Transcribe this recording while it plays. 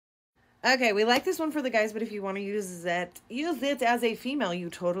Okay, we like this one for the guys, but if you want to use it as a female, you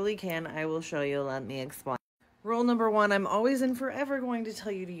totally can. I will show you. Let me explain. Rule number one, I'm always and forever going to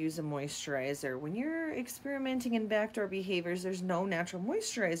tell you to use a moisturizer. When you're experimenting in backdoor behaviors, there's no natural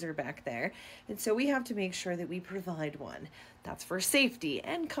moisturizer back there. And so we have to make sure that we provide one. That's for safety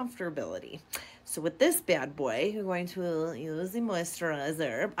and comfortability. So with this bad boy, you're going to use a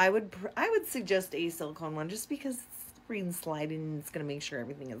moisturizer. I would suggest a silicone one just because it's green sliding and it's going to make sure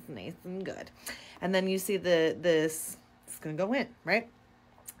everything is nice and good. And then you see this it's going to go in, right?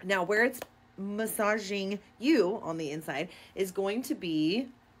 Now where it's massaging you on the inside is going to be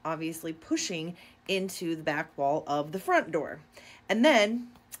obviously pushing into the back wall of the front door. And then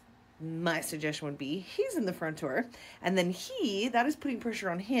my suggestion would be he's in the front door, and then that is putting pressure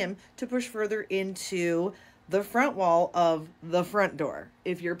on him to push further into the front wall of the front door,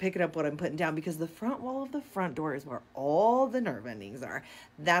 if you're picking up what I'm putting down, because the front wall of the front door is where all the nerve endings are.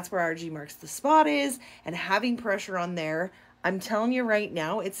 That's where our G marks the spot is, and having pressure on there, I'm telling you right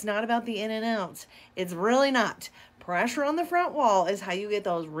now, it's not about the in and out. It's really not. Pressure on the front wall is how you get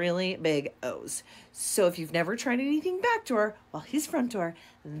those really big O's. So if you've never tried anything back door, well, his front door,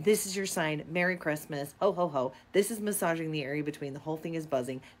 this is your sign. Merry Christmas. Ho, ho, ho. This is massaging the area between. The whole thing is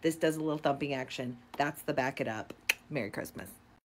buzzing. This does a little thumping action. That's the back it up. Merry Christmas.